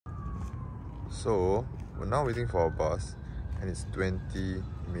So we're now waiting for our bus and it's 20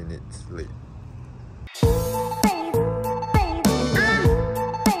 minutes late.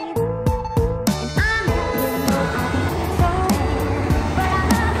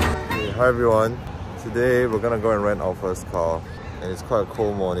 Hey, hi everyone. Today we're gonna go and rent our first car and it's quite a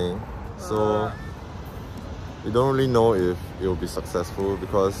cold morning, so we don't really know if it will be successful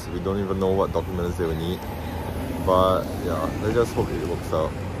because we don't even know what documents they will need. But yeah, let's just hope it works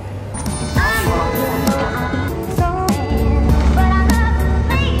out.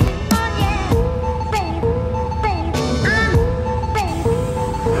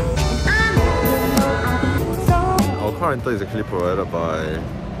 Our car rental is actually provided by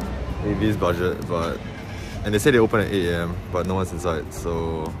AV's budget, and they say they open at 8 AM, but no one's inside,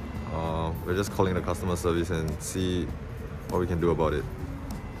 so we're just calling the customer service and see what we can do about it.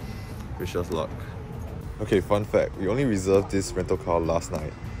 Wish us luck. Okay, fun fact, we only reserved this rental car last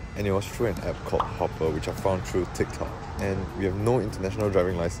night and it was through an app called Hopper, which I found through TikTok. And we have no international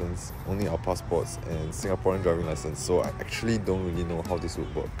driving license, only our passports and Singaporean driving license, so I actually don't really know how this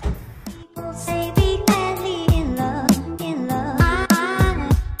would work.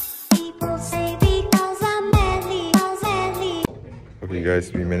 Okay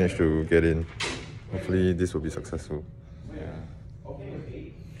guys, we managed to get in. Hopefully this will be successful.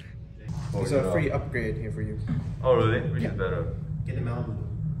 There's a free upgrade here for you. Oh really? Which is better? Get the Malibu.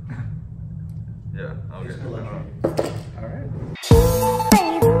 Yeah, okay. Alright.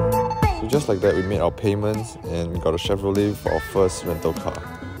 So just like that, we made our payments and we got a Chevrolet for our first rental car.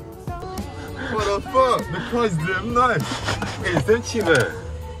 What the fuck? The car is damn nice! Hey, it's damn cheap eh?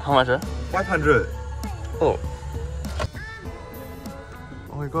 How much? 500. Oh.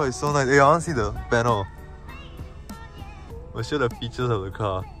 Oh my god, it's so nice. Hey, I want to see the panel. We'll show the features of the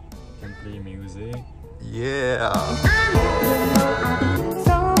car. Can play music. Yeah!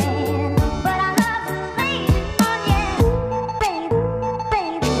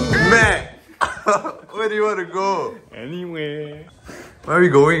 Mac! Where do you want to go? Anyway. Where are we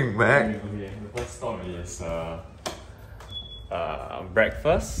going, Mac? Okay, the first stop is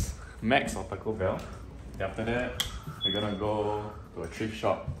breakfast, Max or Taco Bell. Then after that, we're gonna go to a thrift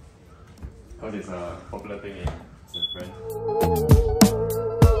shop. Because it's a popular thing in Stanford.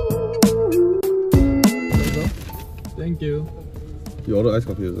 Thank you. You ordered iced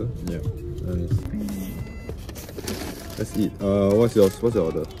coffee, is it? Yeah. Nice. Let's eat. What's yours? What's your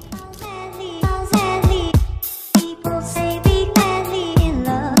order?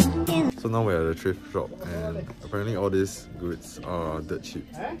 So now we're at a thrift shop and apparently all these goods are dirt cheap.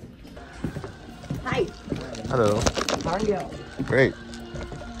 Hi. Hello. How are you? Great.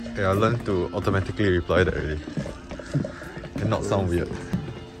 Okay, I learned to automatically reply that already. And not sound weird.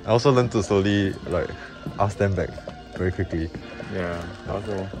 I also learned to slowly ask them back very quickly. Yeah,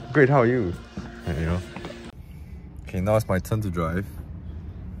 also. Great, how are you? And, you know. Okay, now it's my turn to drive.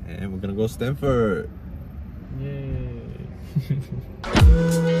 And we're gonna go Stanford. Yay.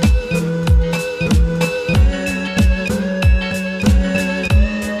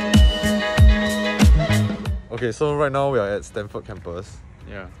 Okay, so right now we are at Stanford campus.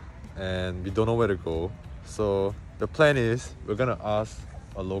 Yeah. And we don't know where to go. So the plan is we're gonna ask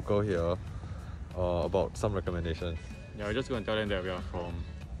a local here about some recommendations. Yeah, we're just going to tell them that we are from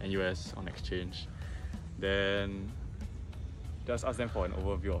NUS on exchange. Then just ask them for an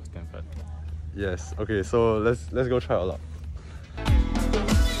overview of Stanford. Yes. Okay, so let's go try our luck.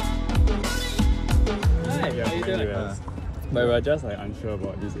 Hi, yeah, how you doing? But we're just unsure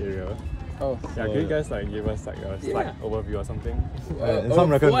about this area. Oh. Yeah, can you guys give us a slight overview or something? And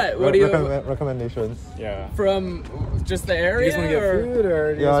some what? What do you recommendations. Yeah. from just the area? You just want to get food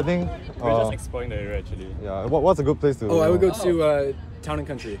or? Yeah, I think. We're just exploring the area actually. Yeah. What's a good place to? Oh, I would go to Town and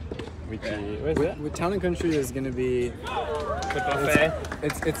Country. Where's that? With Town and Country is going to be. The cafe.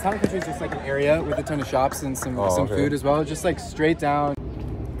 It's Town and Country is just like an area with a ton of shops and some okay. food as well. Just like straight down.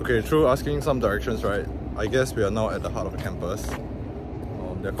 Okay, through asking some directions, right? I guess we are now at the heart of the campus.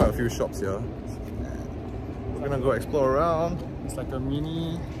 There are quite a few shops here. We're gonna go explore around. It's like a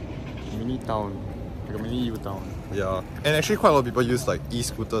mini town, like a mini U-town. Yeah, and actually quite a lot of people use like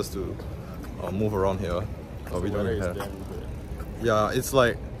e-scooters to move around here. But we don't Weather is have. damn good. Yeah, it's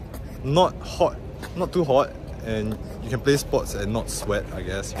like not hot, not too hot, and you can play sports and not sweat. I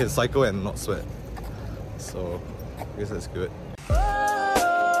guess you can cycle and not sweat. So I guess that's good.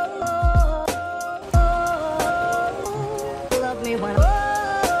 Love me when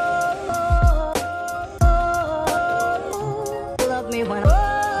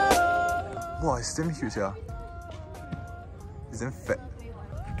Wow, it's damn huge, yeah. It's damn fat.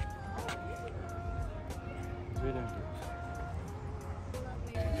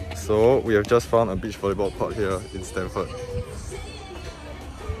 So we have just found a beach volleyball court here in Stanford.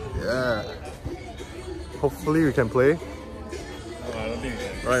 Yeah. Hopefully we can play. Oh, I don't think we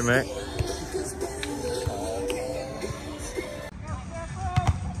can. Right, Mac?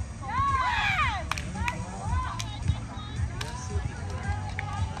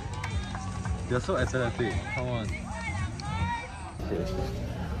 You're so athletic. Come on. Okay.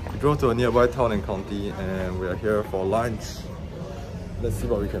 We drove to a nearby town and county and we are here for lunch. Let's see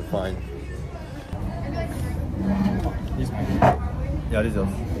what we can find. Yeah, this is yours.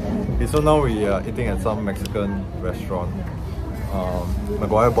 Okay, so now we are eating at some Mexican restaurant.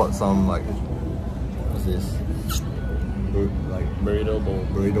 Maguire bought some like, what's this? Like burrito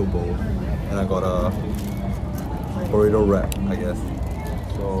bowl. And I got a burrito wrap, I guess.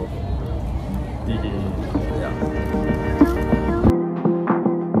 So yeah.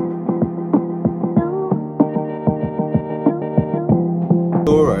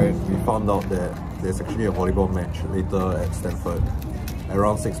 So right, we found out that there's actually a volleyball match later at Stanford at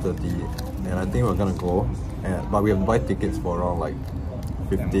around 6:30, and I think we're gonna go. But we have to buy tickets for around like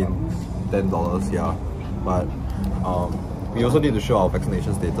 $10, yeah. But we also need to show our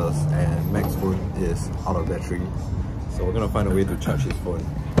vaccination status, and Mac's phone is out of battery, so we're gonna find a way to charge his phone.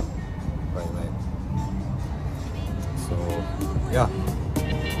 Right, Mac? So yeah.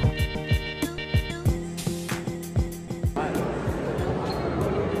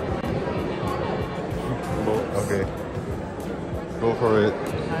 Okay, go for it.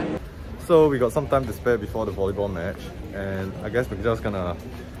 So we got some time to spare before the volleyball match, and I guess we're just gonna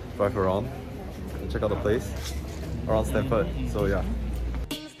drive around and check out the place around Stanford. So yeah.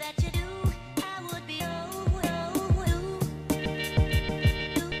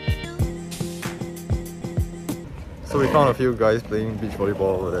 So we found a few guys playing beach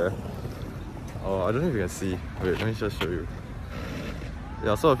volleyball over there. Oh, I don't know if you can see. Wait, let me just show you.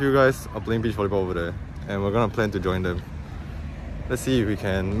 Yeah, so a few guys are playing beach volleyball over there, and we're gonna plan to join them. Let's see if we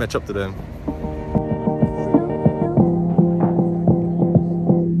can match up to them.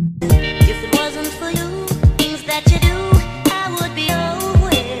 If it wasn't for you, things that you do, I would be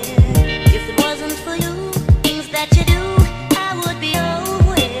aware. If it wasn't for you, things that you do, I would be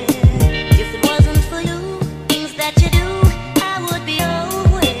aware. If it wasn't for you, things that you do, I would be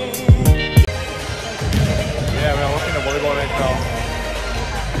aware. Yeah, we are watching the volleyball match now.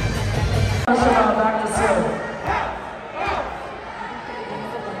 Back to zero.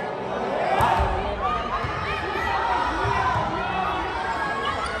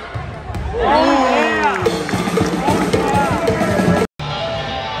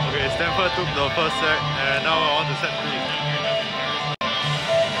 Okay, Stanford took the first set, and now we're on to set 3.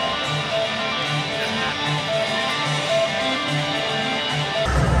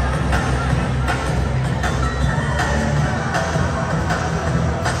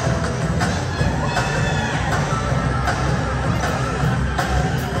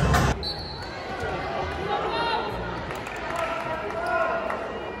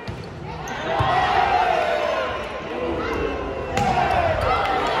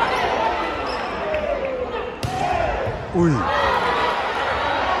 Ui.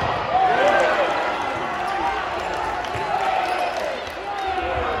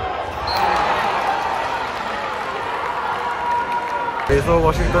 Okay, so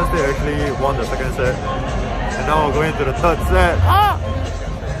Washington State actually won the second set, and now we're going to the third set. Ah!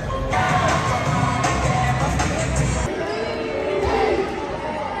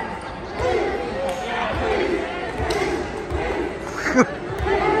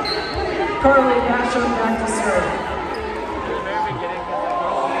 Currently, National back to zero.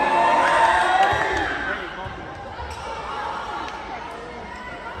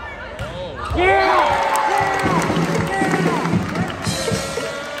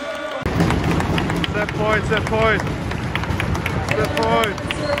 Set point, set point. Set point.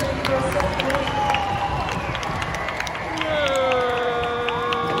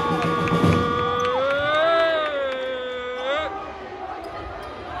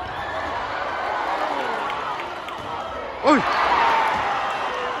 Oi!